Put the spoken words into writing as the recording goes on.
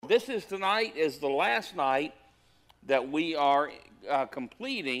tonight is the last night that we are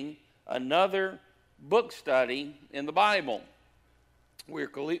completing another book study in the Bible. We're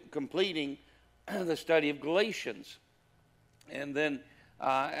completing the study of Galatians. And then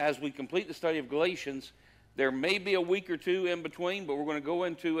as we complete the study of Galatians, there may be a week or two in between, but we're going to go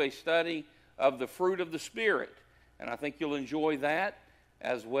into a study of the fruit of the Spirit. And I think you'll enjoy that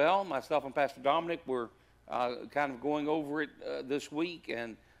as well. Myself and Pastor Dominic, we're kind of going over it this week.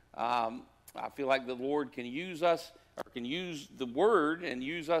 And I feel like the Lord can use us, or can use the Word and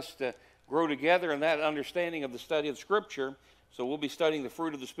use us to grow together in that understanding of the study of Scripture. So we'll be studying the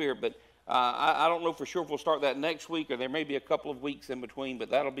fruit of the Spirit. But I don't know for sure if we'll start that next week, or there may be a couple of weeks in between, but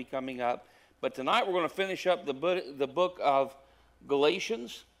that'll be coming up. But tonight we're going to finish up the book of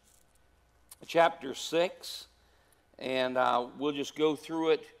Galatians, chapter 6. And we'll just go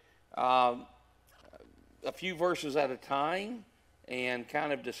through it a few verses at a time and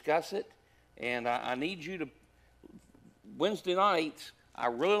kind of discuss it. And I need you to, Wednesday nights, I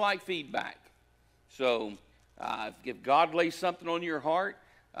really like feedback. So if God lays something on your heart,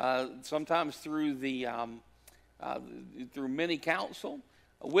 sometimes through through many counsel,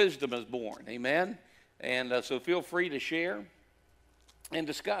 wisdom is born. Amen? And so feel free to share and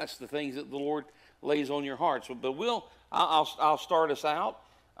discuss the things that the Lord lays on your heart. So, but I'll start us out.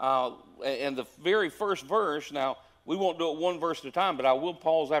 And the very first verse, now we won't do it one verse at a time, but I will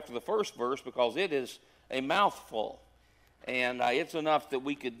pause after the first verse because it is a mouthful. And it's enough that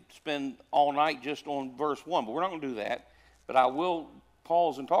we could spend all night just on verse 1, but we're not going to do that. But I will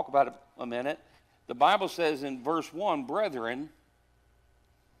pause and talk about it a minute. The Bible says in verse 1, "Brethren,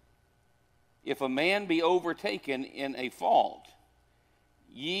 if a man be overtaken in a fault,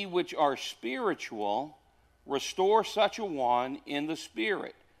 ye which are spiritual, restore such a one in the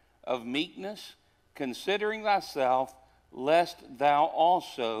spirit of meekness, considering thyself, lest thou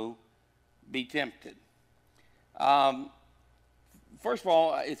also be tempted." First of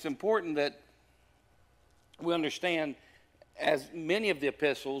all, it's important that we understand, as many of the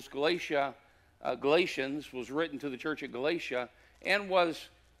epistles, Galatians was written to the church at Galatia and was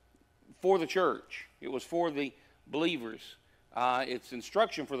for the church. It was for the believers. It's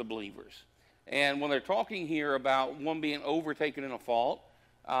instruction for the believers. And when they're talking here about one being overtaken in a fault,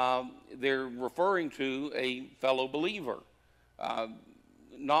 they're referring to a fellow believer.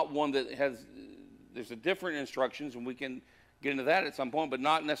 Not one that there's a different instructions, and we can get into that at some point, but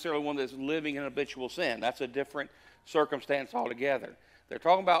not necessarily one that's living in habitual sin. That's a different circumstance altogether. They're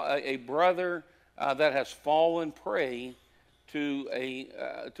talking about a brother that has fallen prey to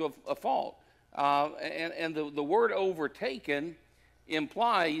a fault. And the word overtaken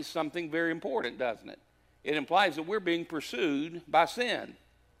implies something very important, doesn't it? It implies that we're being pursued by sin.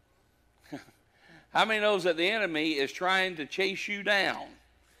 How many knows that the enemy is trying to chase you down?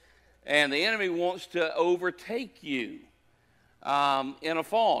 And the enemy wants to overtake you in a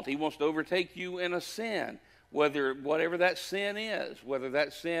fault. He wants to overtake you in a sin, whatever that sin is, whether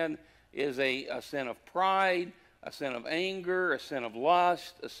that sin is a sin of pride, a sin of anger, a sin of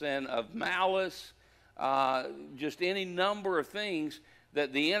lust, a sin of malice, just any number of things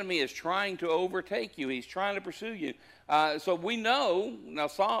that the enemy is trying to overtake you. He's trying to pursue you. So we know, now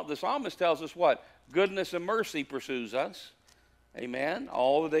the psalmist tells us what? Goodness and mercy pursues us. Amen.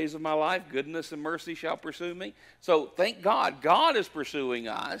 All the days of my life, goodness and mercy shall pursue me. So thank God, God is pursuing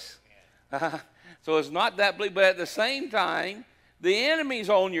us. So it's not that bleak, but at the same time, the enemy's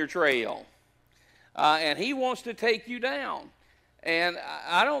on your trail. And he wants to take you down. And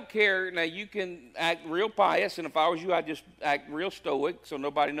I don't care. Now, you can act real pious, and if I was you, I'd just act real stoic so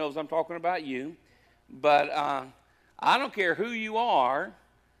nobody knows I'm talking about you. But I don't care who you are.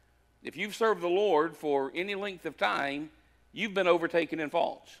 If you've served the Lord for any length of time, you've been overtaken in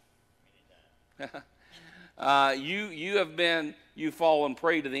faults. You've fallen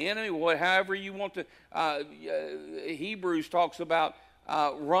prey to the enemy, however you want to. Hebrews talks about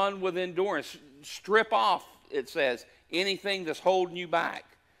run with endurance. Strip off, it says, anything that's holding you back.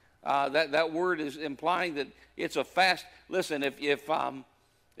 That word is implying that it's a fast. Listen,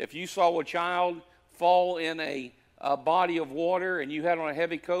 if you saw a child fall in a body of water and you had on a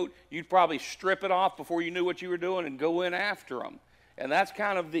heavy coat, you'd probably strip it off before you knew what you were doing and go in after them. And that's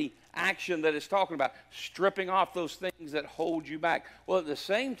kind of the action that it's talking about, stripping off those things that hold you back. Well, at the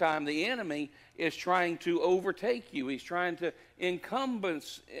same time, the enemy is trying to overtake you. He's trying to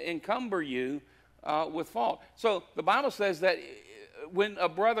encumber you with fault. So the Bible says that when a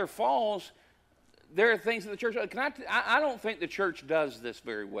brother falls, there are things in the church. I don't think the church does this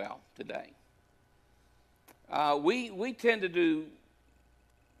very well today. We tend to do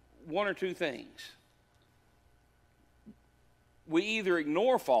one or two things. we either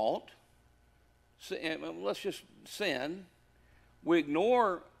ignore fault, let's just sin, we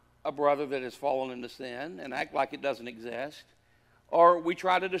ignore a brother that has fallen into sin and act like it doesn't exist, or we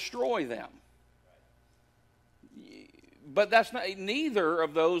try to destroy them. But that's not, neither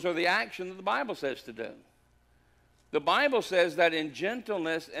of those are the action that the Bible says to do. The Bible says that in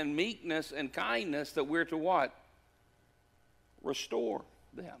gentleness and meekness and kindness that we're to what? Restore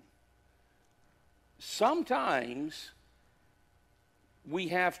them. Sometimes we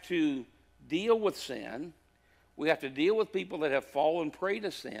have to deal with sin. We have to deal with people that have fallen prey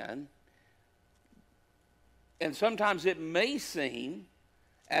to sin. And sometimes it may seem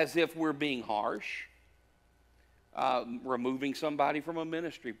as if we're being harsh, removing somebody from a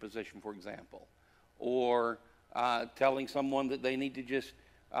ministry position, for example, or telling someone that they need to just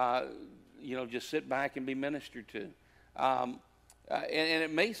sit back and be ministered to. And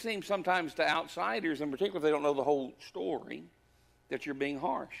it may seem sometimes to outsiders, in particular if they don't know the whole story, that you're being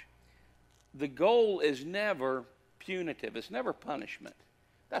harsh. The goal is never punitive. It's never punishment.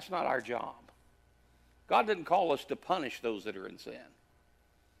 That's not our job. God didn't call us to punish those that are in sin.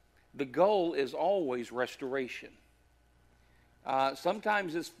 The goal is always restoration.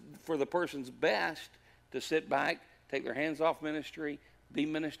 Sometimes it's for the person's best to sit back, take their hands off ministry, be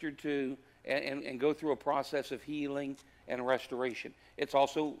ministered to, and go through a process of healing and restoration.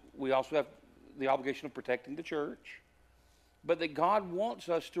 We also have the obligation of protecting the church, but that God wants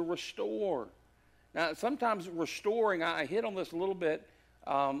us to restore. Now, sometimes restoring, I hit on this a little bit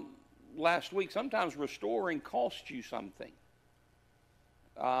last week, sometimes restoring costs you something.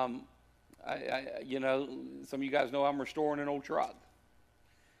 Some of you guys know I'm restoring an old truck.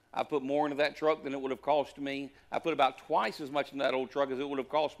 I put more into that truck than it would have cost me. I put about twice as much in that old truck as it would have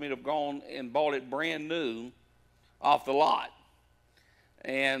cost me to have gone and bought it brand new off the lot.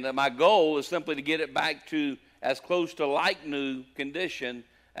 And my goal is simply to get it back to as close to like new condition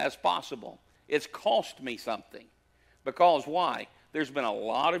as possible. It's cost me something. Because why? There's been a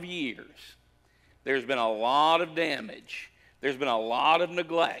lot of years. There's been a lot of damage. There's been a lot of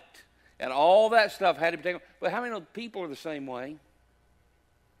neglect. And all that stuff had to be taken. But how many people are the same way?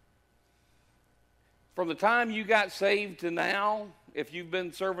 From the time you got saved to now, if you've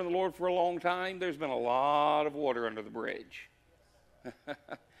been serving the Lord for a long time, there's been a lot of water under the bridge.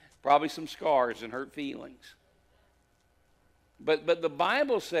 Probably some scars and hurt feelings. But the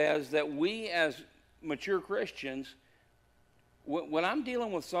Bible says that we as mature Christians, when I'm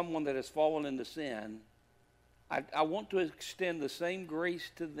dealing with someone that has fallen into sin, I want to extend the same grace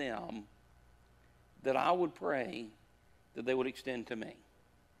to them that I would pray that they would extend to me.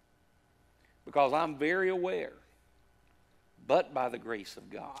 Because I'm very aware, but by the grace of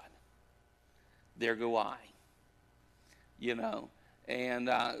God, there go I. And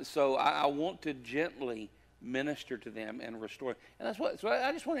so I want to gently minister to them and restore. And so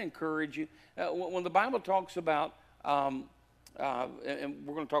I just want to encourage you. When the Bible talks about, and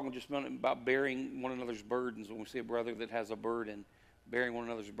we're going to talk in just a minute about bearing one another's burdens, when we see a brother that has a burden, bearing one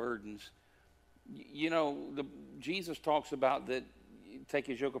another's burdens. Jesus talks about that, take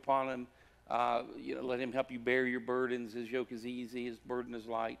his yoke upon him, let him help you bear your burdens. His yoke is easy, his burden is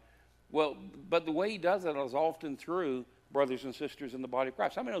light. Well, but the way he does that is often through brothers and sisters in the body of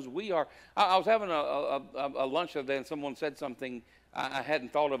Christ. How many knows we are? I was having a lunch the other day, and someone said something, I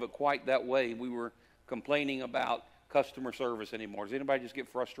hadn't thought of it quite that way. We were complaining about customer service anymore. Does anybody just get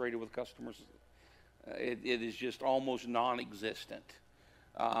frustrated with customers? It is just almost non-existent.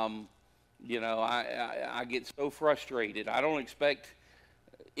 I get so frustrated. I don't expect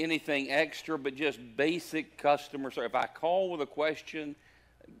anything extra, but just basic customer service. If I call with a question,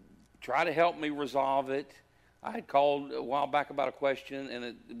 try to help me resolve it. I had called a while back about a question, and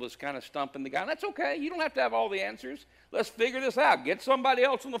it was kind of stumping the guy. That's okay. You don't have to have all the answers. Let's figure this out. Get somebody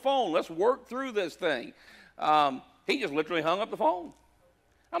else on the phone. Let's work through this thing. He just literally hung up the phone.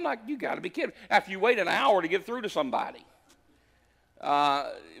 I'm like, you got to be kidding. After you wait an hour to get through to somebody.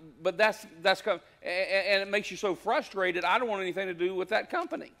 But that's and it makes you so frustrated. I don't want anything to do with that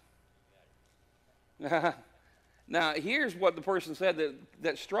company. Now, here's what the person said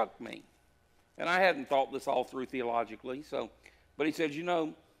that struck me. And I hadn't thought this all through theologically. But he said,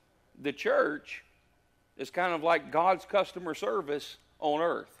 the church is kind of like God's customer service on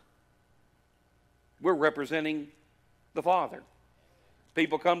earth. We're representing the Father.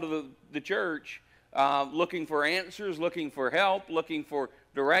 People come to the church looking for answers, looking for help, looking for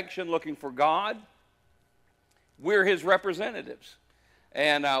direction, looking for God. We're his representatives.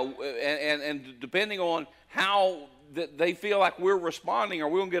 And depending on how they feel like we're responding, are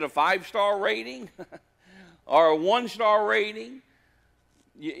we going to get a 5-star rating or a 1-star rating?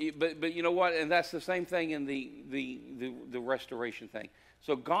 But you know what? And that's the same thing in the restoration thing.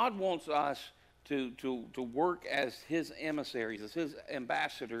 So God wants us to work as His emissaries, as His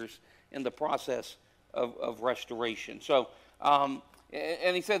ambassadors in the process of restoration. So,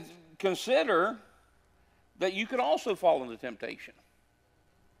 and He said, consider that you could also fall into temptation.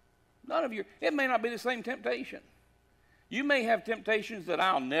 None of you. It may not be the same temptation. You may have temptations that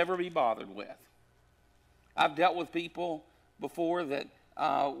I'll never be bothered with. I've dealt with people before that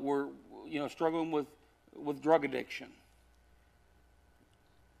were, struggling with drug addiction.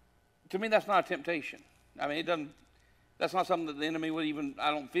 To me, that's not a temptation. I mean, it doesn't. That's not something that the enemy would even, I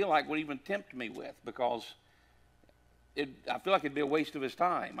don't feel like, would even tempt me with, because I feel like it'd be a waste of his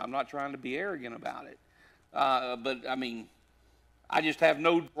time. I'm not trying to be arrogant about it. But, I mean, I just have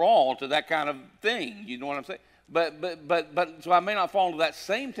no draw to that kind of thing. You know what I'm saying? But so I may not fall into that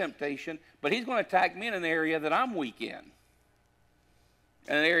same temptation, but he's going to attack me in an area that I'm weak in,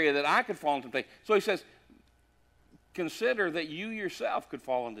 an area that I could fall into temptation. So he says, consider that you yourself could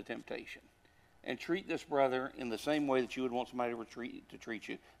fall into temptation, and treat this brother in the same way that you would want somebody to treat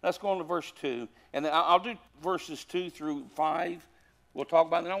you. Let's go on to verse 2, and then I'll do verses 2 through 5. We'll talk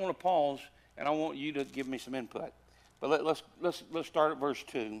about it. Then I want to pause, and I want you to give me some input. But let's start at verse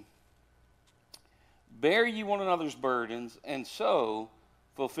 2. Bear ye one another's burdens, and so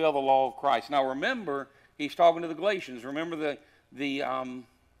fulfill the law of Christ. Now remember, he's talking to the Galatians. Remember the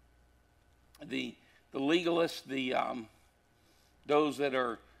legalists, those that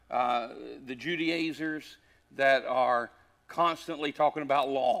are the Judaizers that are constantly talking about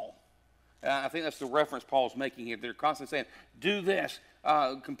law. I think that's the reference Paul's making here. They're constantly saying, do this,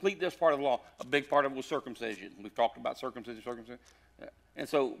 complete this part of the law. A big part of it was circumcision. We've talked about circumcision. And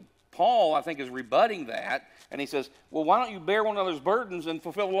so Paul, I think, is rebutting that, and he says, well, why don't you bear one another's burdens and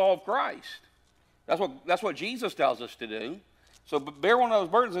fulfill the law of Christ? That's what Jesus tells us to do. So bear one another's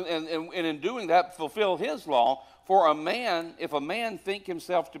burdens, and in doing that, fulfill his law. For a man, if a man think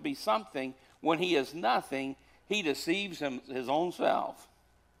himself to be something when he is nothing, he deceives his own self.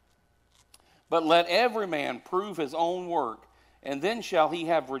 But let every man prove his own work, and then shall he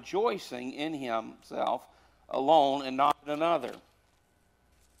have rejoicing in himself alone and not in another.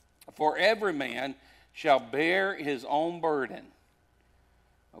 For every man shall bear his own burden.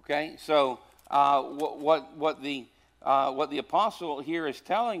 Okay, so what the apostle here is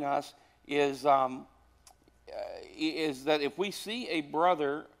telling us is that if we see a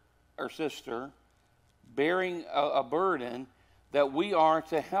brother or sister bearing a burden, that we are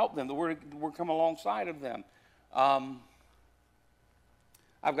to help them, that we're come alongside of them.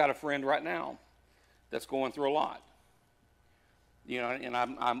 I've got a friend right now that's going through a lot. And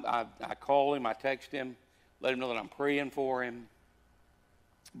I call him, I text him, let him know that I'm praying for him.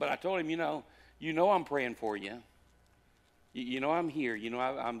 But I told him, I'm praying for you. I'm here.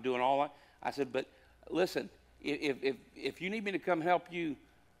 I'm doing all I said, but listen, if you need me to come help you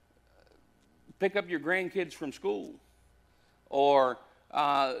pick up your grandkids from school, or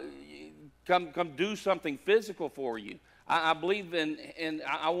come do something physical for you, I believe in, and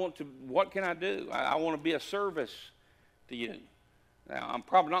I want to. What can I do? I want to be a service to you. Now, I'm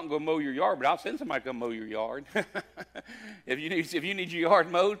probably not going to mow your yard, but I'll send somebody to come mow your yard. If you need your yard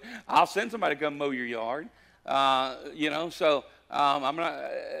mowed, I'll send somebody to come mow your yard. So I'm not.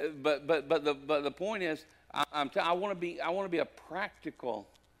 But the point is, I want to be a practical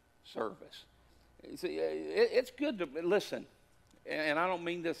service. See, it's good to listen, and I don't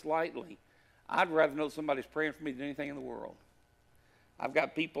mean this lightly. I'd rather know somebody's praying for me than anything in the world. I've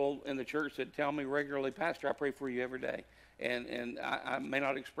got people in the church that tell me regularly, Pastor, I pray for you every day. And I may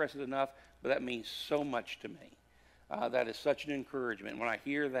not express it enough, but that means so much to me. That is such an encouragement. When I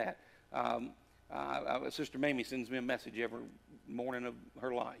hear that, Sister Mamie sends me a message every morning of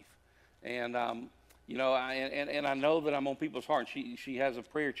her life. And, I know that I'm on people's hearts. She has a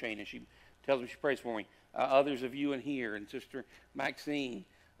prayer chain, and she tells me she prays for me. Others of you in here, and Sister Maxine,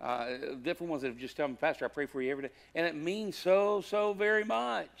 different ones that have just told me, Pastor, I pray for you every day. And it means so, so very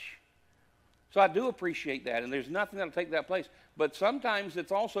much. So I do appreciate that, and there's nothing that'll take that place. But sometimes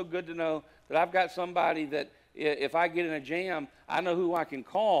it's also good to know that I've got somebody that if I get in a jam, I know who I can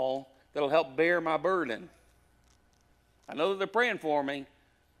call that'll help bear my burden. I know that they're praying for me,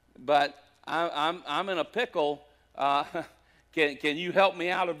 but I'm in a pickle. Can you help me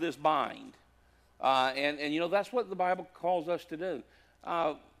out of this bind? And that's what the Bible calls us to do.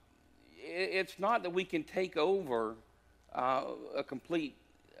 It's not that we can take over a complete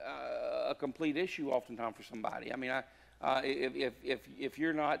issue oftentimes for somebody. I mean, if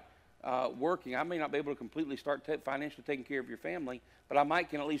you're not working, I may not be able to completely start financially taking care of your family, but I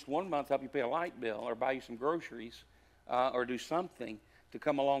can at least 1 month help you pay a light bill or buy you some groceries or do something to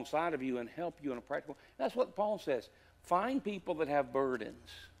come alongside of you and help you in a practical. That's what Paul says. Find people that have burdens.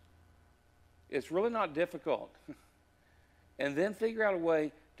 It's really not difficult. And then figure out a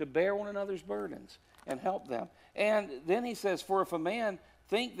way to bear one another's burdens and help them. And then he says, for if a man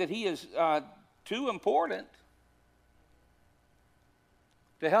think that he is too important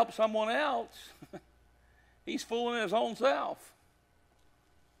to help someone else, he's fooling his own self.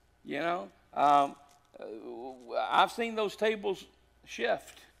 You know, I've seen those tables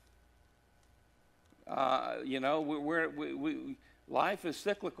shift. You know, life is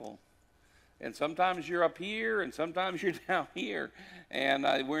cyclical. And sometimes you're up here, and sometimes you're down here, and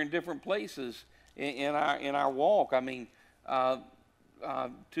we're in different places in our walk. I mean,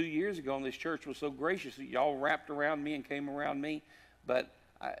 2 years ago, and this church was so gracious. Y'all wrapped around me and came around me. But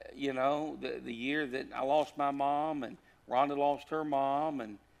you know, the year that I lost my mom, and Rhonda lost her mom,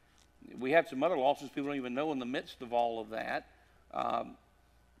 and we had some other losses people don't even know in the midst of all of that.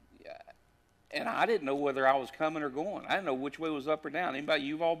 And I didn't know whether I was coming or going. I didn't know which way was up or down. Anybody,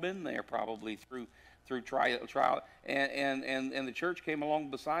 you've all been there probably through trial. And the church came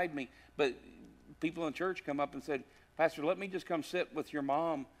along beside me. But people in the church come up and said, Pastor, let me just come sit with your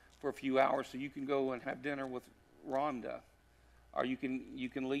mom for a few hours so you can go and have dinner with Rhonda. Or you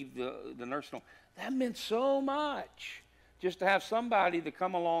can leave the nursing home. That meant so much. Just to have somebody to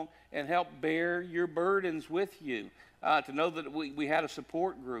come along and help bear your burdens with you. To know that we had a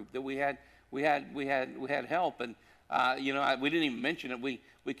support group, that we had help, and you know, we didn't even mention it.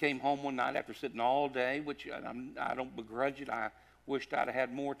 We came home one night after sitting all day, which I don't begrudge it. I wished I'd have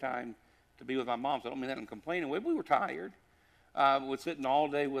had more time to be with my mom. So I don't mean that I'm complaining. We were tired. We're sitting all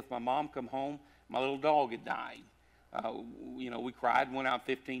day with my mom. Come home, my little dog had died. You know, we cried, went out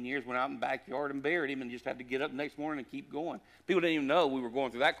 15 years, went out in the backyard and buried him, and just had to get up the next morning and keep going. People didn't even know we were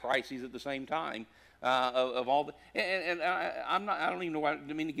going through that crisis at the same time. Of all the, and I don't even know why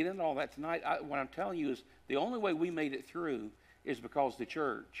I mean to get into all that tonight. What I'm telling you is the only way we made it through is because the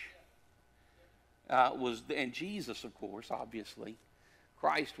church was, and Jesus, of course, obviously,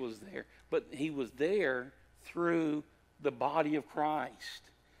 Christ was there, but he was there through the body of Christ.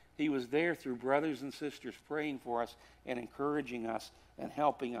 He was there through brothers and sisters praying for us and encouraging us and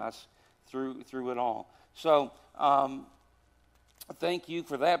helping us through it all. So thank you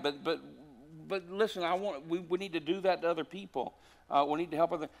for that, But listen, we need to do that to other people. We need to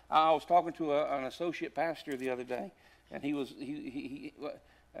help other. I was talking to an associate pastor the other day, and I'm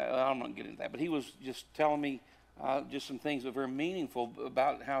not going to get into that, but he was just telling me just some things that were very meaningful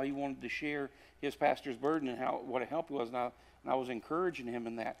about how he wanted to share his pastor's burden and what a help he was, and I was encouraging him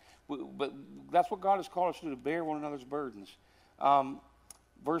in that. But that's what God has called us to bear one another's burdens.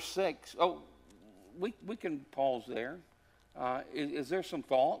 Verse 6. Oh, we can pause there. Is there some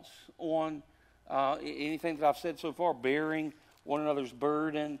thoughts on anything that I've said so far? Bearing one another's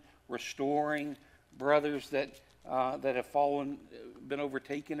burden, restoring brothers that have fallen, been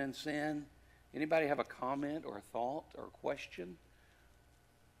overtaken in sin. Anybody have a comment or a thought or a question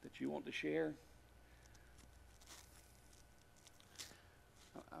that you want to share?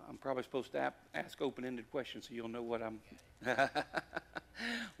 I'm probably supposed to ask open-ended questions so you'll know what I'm...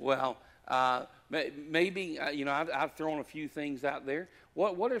 Well, maybe, you know, I've thrown a few things out there.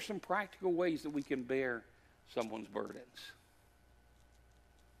 What are some practical ways that we can bear someone's burdens?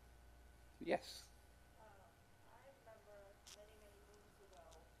 Yes. I remember many, many moons ago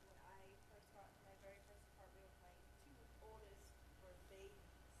when I first got into my very first apartment with my two oldest were babies.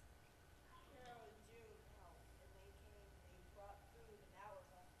 Carol and June out, and they came and they brought food, and that was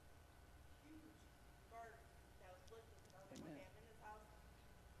a huge burden that was lifted. Because I was like, okay, I'm in this house.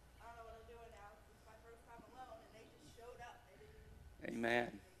 I don't know what I'm doing now. This is my first time alone, and they just showed up. They didn't.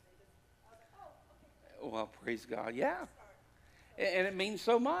 Amen. They just. I was like, oh, okay. Well, praise God. Yeah. And it means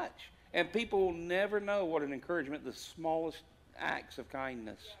so much. And people will never know what an encouragement, the smallest acts of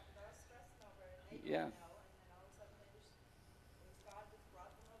kindness. Yeah, because I was stressing over it, and they Yeah. didn't know, and then all of a sudden God just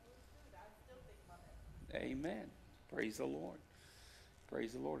brought them over with food. I still think about it. Amen. Praise the Lord.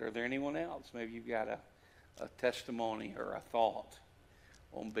 Praise the Lord. Are there anyone else? Maybe you've got a testimony or a thought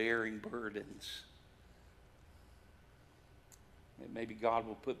on bearing burdens. Maybe God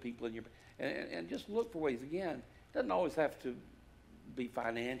will put people in your... And just look for ways. Again, it doesn't always have to be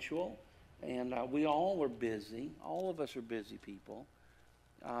financial. And we all are busy. All of us are busy people.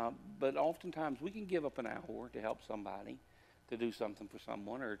 But oftentimes we can give up an hour to help somebody, to do something for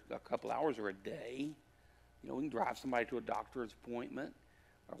someone, or a couple hours or a day. You know, we can drive somebody to a doctor's appointment,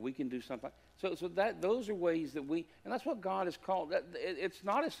 or we can do something. So those are ways that we, and that's what God has called. It's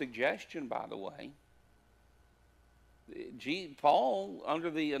not a suggestion, by the way. Paul, under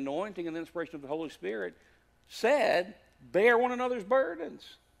the anointing and inspiration of the Holy Spirit, said bear one another's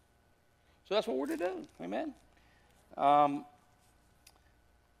burdens. So that's what we're to do. Amen.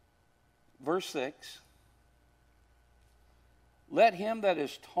 Verse 6. Let him that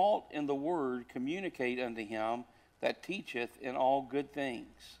is taught in the word communicate unto him that teacheth in all good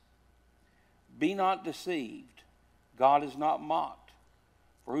things. Be not deceived. God is not mocked.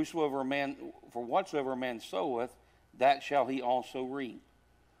 For whatsoever a man soweth, that shall he also reap.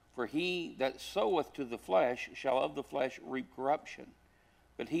 For he that soweth to the flesh shall of the flesh reap corruption.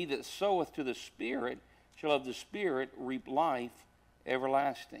 But he that soweth to the Spirit shall of the Spirit reap life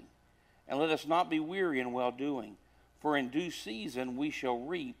everlasting. And let us not be weary in well-doing, for in due season we shall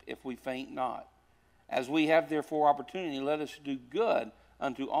reap if we faint not. As we have therefore opportunity, let us do good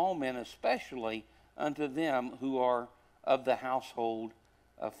unto all men, especially unto them who are of the household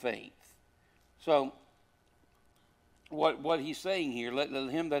of faith. So, what he's saying here, let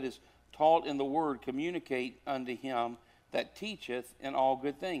him that is taught in the word communicate unto him that teacheth in all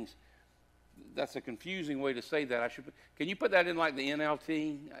good things. That's a confusing way to say that. Can you put that in like the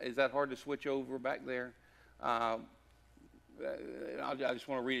NLT? Is that hard to switch over back there? I just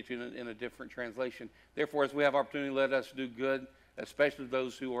want to read it to you in a different translation. Therefore, as we have opportunity, let us do good, especially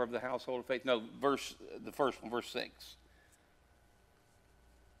those who are of the household of faith. No, the first one, verse 6.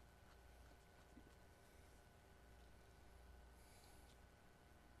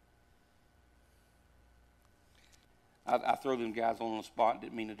 I throw them guys on the spot.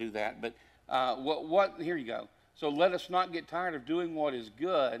 Didn't mean to do that. But here you go. So let us not get tired of doing what is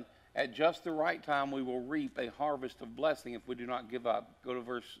good. At just the right time, we will reap a harvest of blessing if we do not give up. Go to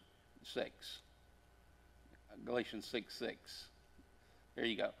verse 6. Galatians 6:6. There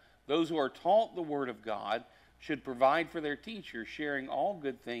you go. Those who are taught the word of God should provide for their teachers, sharing all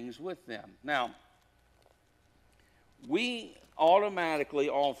good things with them. Now, we automatically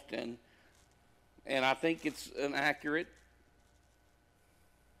often, and I think it's an accurate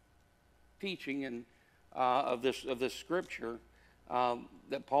teaching and of this scripture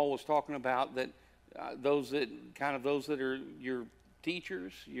that Paul was talking about, that those that are your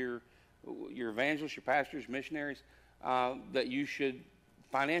teachers, your evangelists, your pastors, missionaries, that you should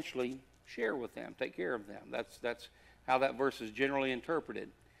financially share with them, take care of them. That's how that verse is generally interpreted.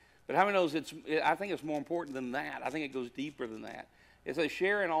 But how many knows I think it's more important than that. I think it goes deeper than that. It says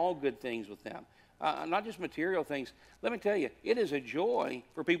share in all good things with them. Not just material things. Let me tell you, it is a joy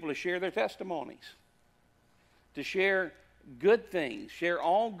for people to share their testimonies, to share good things, share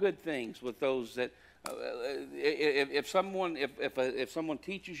all good things with those that. If someone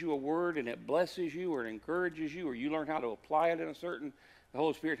teaches you a word and it blesses you or it encourages you, or you learn how to apply it the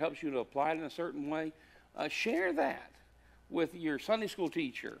Holy Spirit helps you to apply it in a certain way, share that with your Sunday school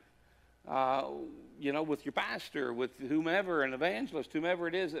teacher, with your pastor, with whomever, an evangelist, whomever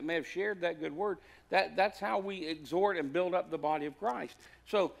it is that may have shared that good word. That's how we exhort and build up the body of Christ.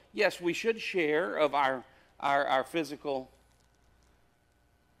 So, yes, we should share of our physical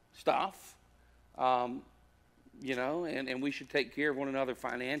stuff, and we should take care of one another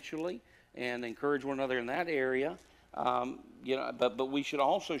financially and encourage one another in that area. But we should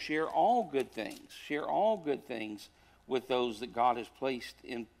also share all good things with those that God has placed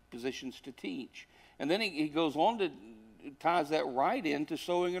in positions to teach. And then he goes on to ties that right into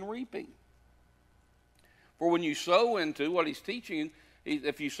sowing and reaping. For when you sow into what he's teaching,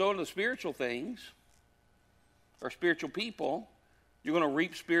 if you sow into spiritual things or spiritual people, you're going to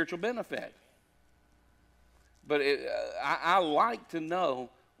reap spiritual benefit. But I like to know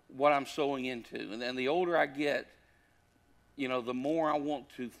what I'm sowing into. And the older I get, the more I want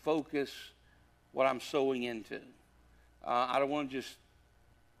to focus what I'm sowing into. I don't want to just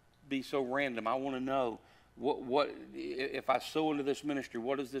be so random. I want to know what if I sow into this ministry,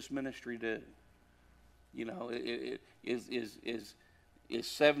 what does this ministry do? Is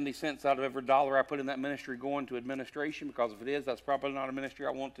 70 cents out of every dollar I put in that ministry going to administration? Because if it is, that's probably not a ministry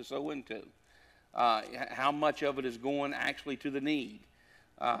I want to sow into. How much of it is going actually to the need?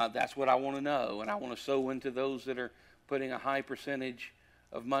 That's what I want to know. And I want to sow into those that are putting a high percentage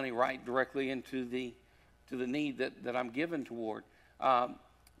of money right directly into the need that I'm given toward.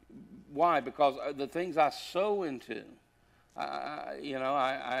 Why? Because the things I sow into, I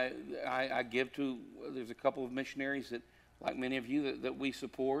give to. There's a couple of missionaries that, like many of you, that we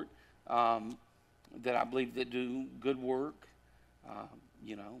support, that I believe that do good work.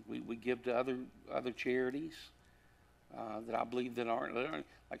 We give to other charities that I believe that aren't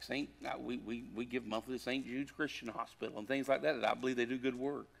like we give monthly to St. Jude's Christian Hospital and things like that I believe they do good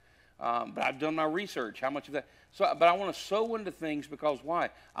work. But I've done my research. How much of that? But I want to sow into things because why?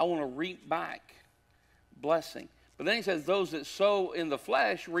 I want to reap back blessing. But then he says, those that sow in the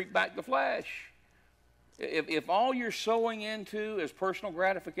flesh reap back the flesh. if all you're sowing into is personal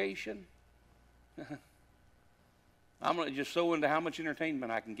gratification, I'm going to just sow into how much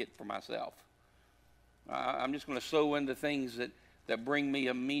entertainment I can get for myself. I'm just going to sow into things that bring me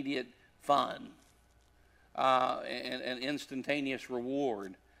immediate fun and instantaneous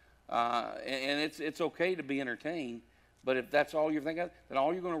reward. And it's okay to be entertained, but if that's all you're thinking of, then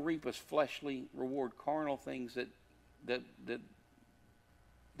all you're going to reap is fleshly reward, carnal things that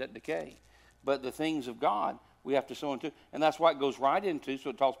decay. But the things of God, we have to sow into. And that's why it goes right into, so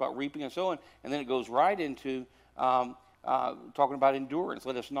it talks about reaping and sowing, and then it goes right into talking about endurance.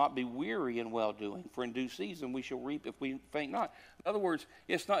 Let us not be weary in well-doing, for in due season we shall reap if we faint not. In other words,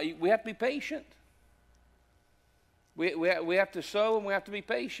 it's not. We have to be patient. We have to sow and we have to be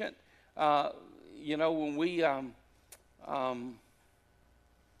patient. When we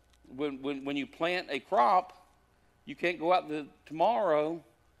when you plant a crop, you can't go out tomorrow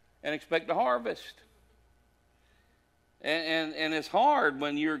and expect to harvest. And it's hard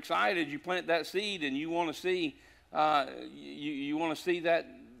when you're excited. You plant that seed and you want to see you want to see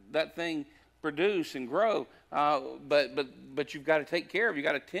that thing produce and grow. But you've got to take care of it. You've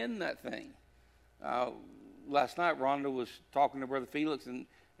got to tend that thing. Last night, Rhonda was talking to Brother Felix and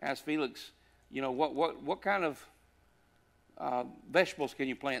asked Felix, what kind of vegetables can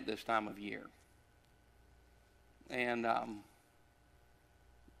you plant this time of year? And I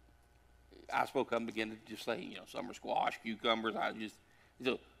spoke up and began to just say, summer squash, cucumbers. He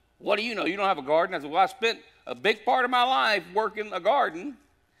said, what do you know? You don't have a garden? I said, well, I spent a big part of my life working a garden,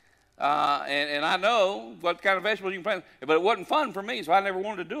 and I know what kind of vegetables you can plant. But it wasn't fun for me, so I never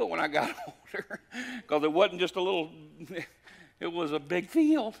wanted to do it when I got older, because it wasn't just a little, it was a big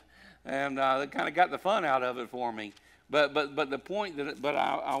field, and it kind of got the fun out of it for me. But the point that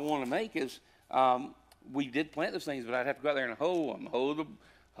I want to make is we did plant those things, but I'd have to go out there and hoe them,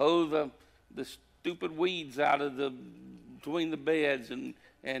 hoe the stupid weeds out of between the beds and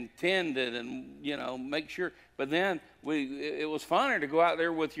tend it and make sure. But then it was funner to go out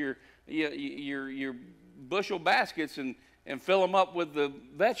there with your bushel baskets and fill them up with the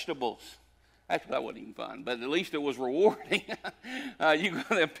vegetables. Actually, that wasn't even fun, but at least it was rewarding. You go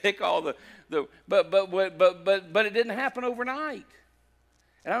there and pick all but it didn't happen overnight.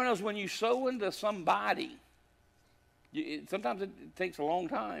 And I know when you sow into somebody, sometimes it takes a long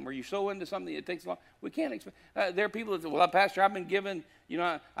time, or you sow into something, it takes a long. We can't expect. There are people that say, well, Pastor, I've been given,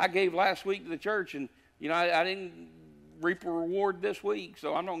 I gave last week to the church, and, I didn't reap a reward this week,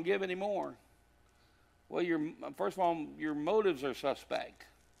 so I'm not going to give anymore. Well, first of all, your motives are suspect.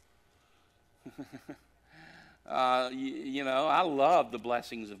 I love the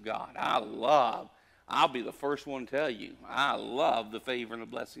blessings of God. I'll be the first one to tell you, I love the favor and the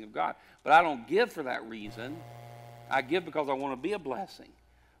blessing of God. But I don't give for that reason. I give because I want to be a blessing.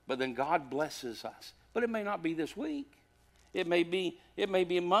 But then God blesses us. But it may not be this week. It may be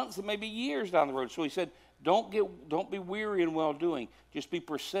months, it may be years down the road. So he said, don't be weary in well-doing. Just be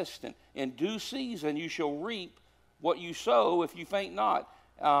persistent. In due season you shall reap what you sow if you faint not.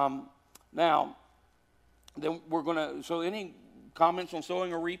 Now, then we're going to, so any comments on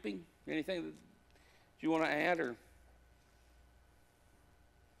sowing or reaping? Anything that you want to add? Or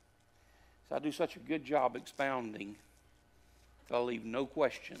so I do such a good job expounding, I'll leave no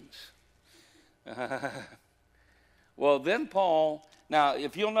questions. Well, then Paul, now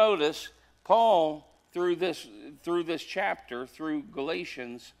if you'll notice, Paul, through this chapter, through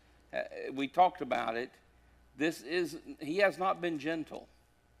Galatians, we talked about it, he has not been gentle.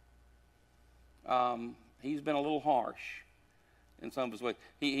 He's been a little harsh in some of his ways.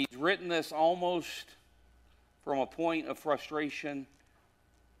 He's written this almost from a point of frustration,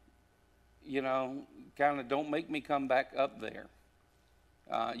 kind of don't make me come back up there.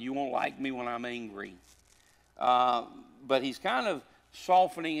 You won't like me when I'm angry. But he's kind of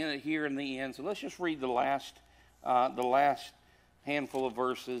softening it here in the end. So let's just read the last handful of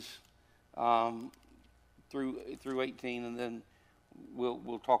verses through 18, and then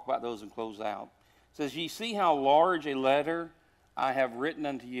we'll talk about those and close out. It says, ye see how large a letter I have written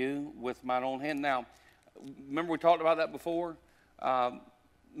unto you with mine own hand. Now, remember we talked about that before?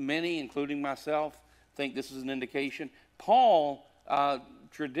 Many, including myself, think this is an indication. Paul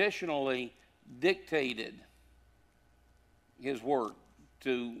traditionally dictated his work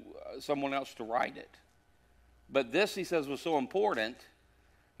to someone else to write it. But this, he says, was so important.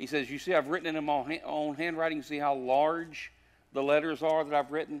 He says, you see, I've written it in my own handwriting. You see how large the letters are that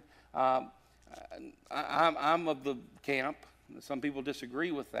I've written. I'm of the camp. Some people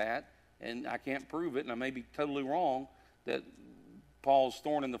disagree with that, and I can't prove it, and I may be totally wrong, that Paul's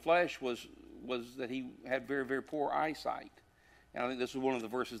thorn in the flesh was that he had very, very poor eyesight. And I think this is one of the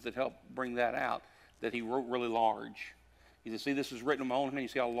verses that helped bring that out. that he wrote really large. You can see this is written in my own hand. You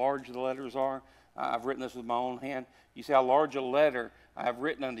see how large the letters are? I've written this with my own hand. You see how large a letter I have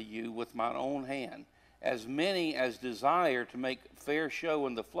written unto you with my own hand. As many as desire to make fair show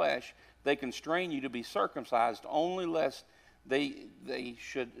in the flesh, they constrain you to be circumcised, only lest they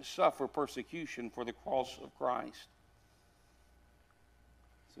should suffer persecution for the cross of Christ.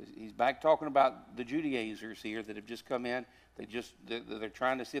 So he's back talking about the Judaizers here that have just come in. They're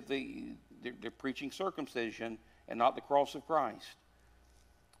trying to see if they're preaching circumcision and not the cross of Christ.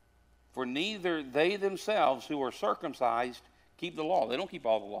 For neither they themselves who are circumcised keep the law. They don't keep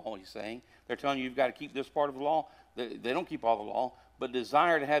all the law, he's saying. They're telling you you've got to keep this part of the law. They don't keep all the law, but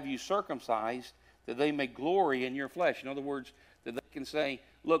desire to have you circumcised, that they may glory in your flesh. In other words, that they can say,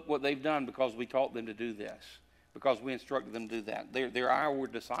 look what they've done because we taught them to do this, because we instructed them to do that. They're our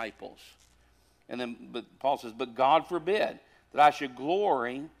disciples. But Paul says, but God forbid that I should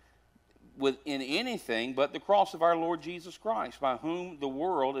glory in anything but the cross of our Lord Jesus Christ, by whom the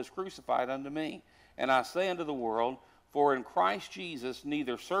world is crucified unto me. And I say unto the world, for in Christ Jesus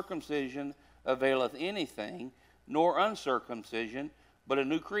neither circumcision availeth anything, nor uncircumcision, but a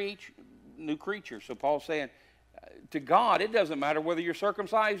new creature. So Paul's saying, to God, it doesn't matter whether you're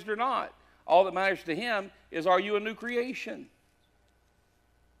circumcised or not. All that matters to him is, are you a new creation?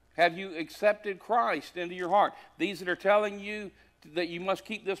 Have you accepted Christ into your heart? These that are telling you that you must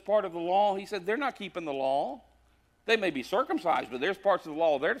keep this part of the law, he said, they're not keeping the law. They may be circumcised, but there's parts of the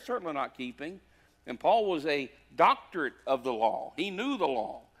law they're certainly not keeping. And Paul was a doctorate of the law. He knew the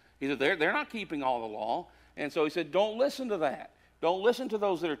law. He said, they're not keeping all the law. And so he said, don't listen to that. Don't listen to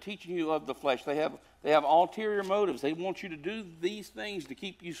those that are teaching you of the flesh. They have ulterior motives. They want you to do these things to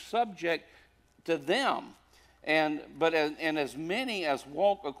keep you subject to them. And as many as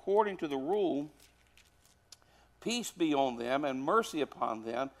walk according to the rule, peace be on them and mercy upon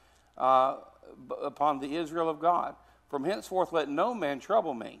them, upon the Israel of God. From henceforth let no man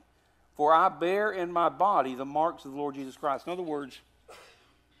trouble me, for I bear in my body the marks of the Lord Jesus Christ. In other words,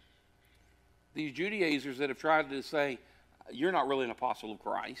 these Judaizers that have tried to say, you're not really an apostle of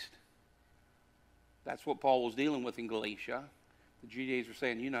Christ. That's what Paul was dealing with in Galatia. The Judaizers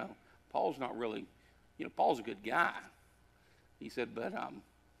saying, Paul's not really, Paul's a good guy. He said, but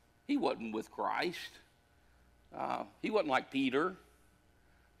he wasn't with Christ. He wasn't like Peter.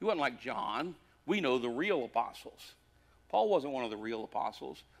 He wasn't like John. We know the real apostles. Paul wasn't one of the real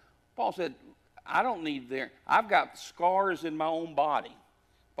apostles. Paul said, I've got scars in my own body.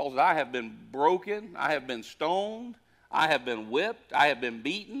 Paul said, I have been broken. I have been stoned. I have been whipped. I have been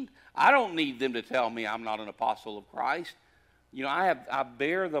beaten. I don't need them to tell me I'm not an apostle of Christ. I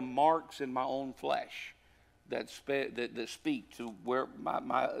bear the marks in my own flesh that speak to where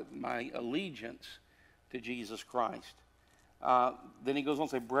my allegiance to Jesus Christ. Then he goes on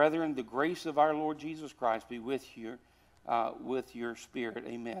to say, brethren, the grace of our Lord Jesus Christ be with your spirit.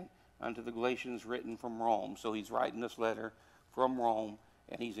 Amen. Unto the Galatians written from Rome. So he's writing this letter from Rome,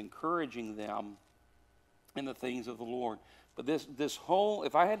 and he's encouraging them in the things of the Lord. But this whole,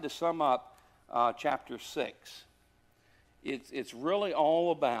 if I had to sum up chapter 6, it's really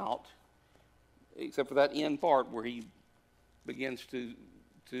all about, except for that end part where he begins to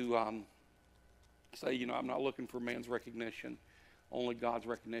say, I'm not looking for man's recognition, only God's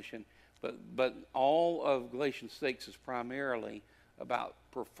recognition. But all of Galatians 6 is primarily about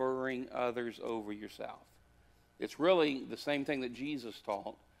preferring others over yourself. It's really the same thing that Jesus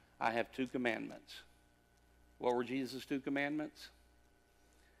taught. I have 2 commandments. What were Jesus' 2 commandments?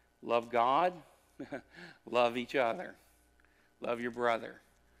 Love God, love each other, love your brother.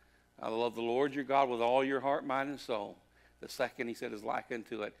 Love the Lord your God with all your heart, mind, and soul. The second, he said, is like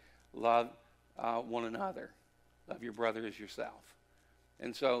unto it. Love one another. Love your brother as yourself.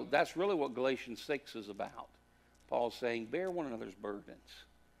 And so that's really what Galatians 6 is about. Paul's saying, bear one another's burdens.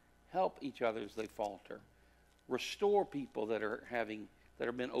 Help each other as they falter. Restore people that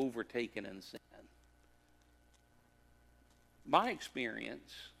have been overtaken in sin. My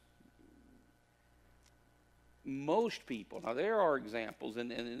experience, most people, now there are examples, and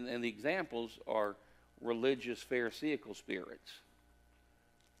the examples are religious pharisaical spirits.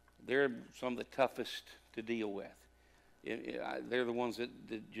 They're some of the toughest to deal with. They're the ones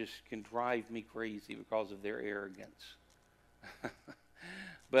that just can drive me crazy because of their arrogance.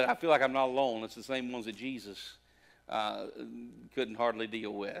 But I feel like I'm not alone. It's the same ones that Jesus couldn't hardly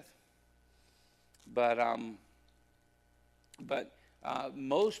deal with. But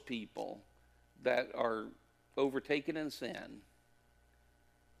most people that are overtaken in sin,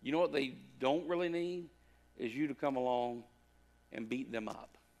 you know what they don't really need is you to come along and beat them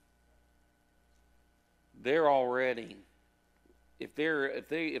up. They're already, if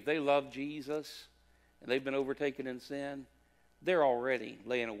they love Jesus and they've been overtaken in sin, they're already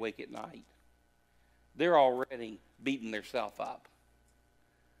laying awake at night. They're already beating themselves up.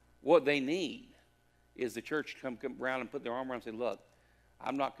 What they need is the church to come around and put their arm around and say, look,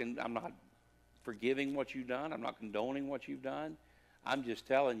 I'm not forgiving what you've done. I'm not condoning what you've done. I'm just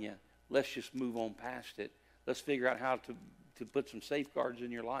telling you, let's just move on past it. Let's figure out how to put some safeguards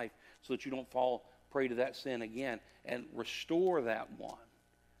in your life so that you don't fall prey to that sin again, and restore that one.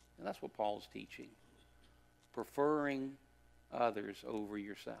 And that's what Paul's teaching. Preferring others over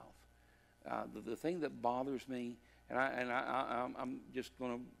yourself. The thing that bothers me, and I'm just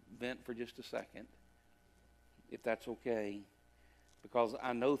going to vent for just a second, if that's okay, because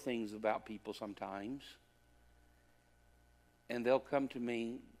I know things about people sometimes, and they'll come to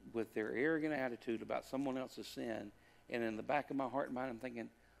me with their arrogant attitude about someone else's sin, and in the back of my heart and mind I'm thinking,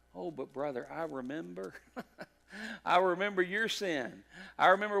 oh, but brother, I remember. I remember your sin. I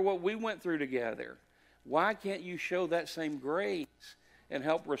remember what we went through together. Why can't you show that same grace and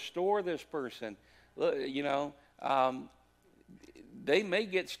help restore this person? You know, they may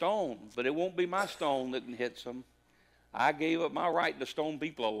get stoned, but it won't be my stone that hits them. I gave up my right to stone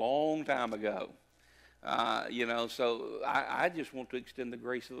people a long time ago. You know, so I just want to extend the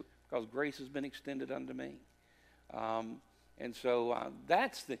grace, because grace has been extended unto me. And so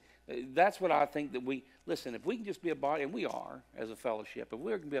that's what I think that listen, if we can just be a body, and we are as a fellowship, if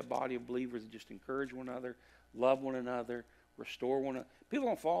we're going to be a body of believers that just encourage one another, love one another, restore one another, people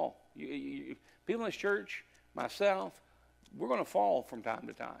don't fall. People in this church, myself, we're going to fall from time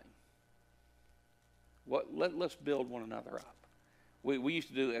to time. Let's build one another up. We used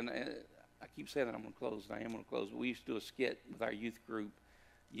to do, and I keep saying that I'm going to close, and I am going to close, but we used to do a skit with our youth group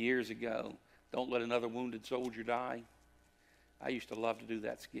years ago. Don't let another wounded soldier die. I used to love to do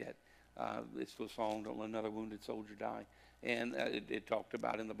that skit. It's the song, Don't Let Another Wounded Soldier Die. And it talked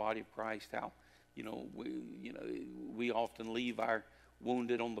about in the body of Christ how, we often leave our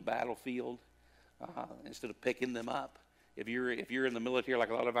wounded on the battlefield instead of picking them up. If you're in the military,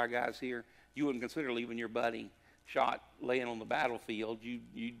 like a lot of our guys here, you wouldn't consider leaving your buddy shot laying on the battlefield.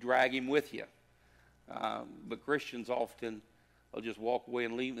 You drag him with you. But Christians often will just walk away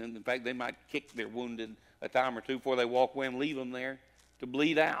and leave them. In fact, they might kick their wounded a time or two before they walk away and leave them there to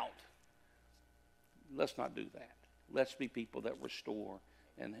bleed out. Let's not do that. Let's be people that restore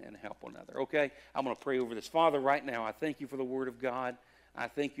and help one another. Okay? I'm going to pray over this. Father, right now, I thank you for the word of God. I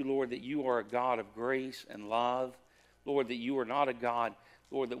thank you, Lord, that you are a God of grace and love. Lord, that you are not a God,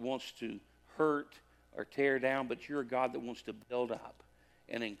 Lord, that wants to hurt or tear down, but you're a God that wants to build up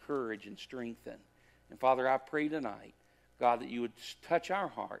and encourage and strengthen. And Father, I pray tonight, God, that you would touch our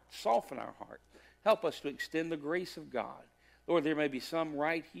heart, soften our heart, help us to extend the grace of God. Lord, there may be some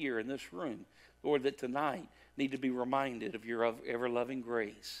right here in this room, Lord, that tonight need to be reminded of your ever-loving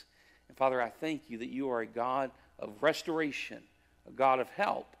grace. And Father, I thank you that you are a God of restoration, a God of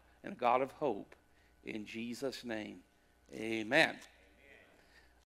help, and a God of hope. In Jesus' name, amen.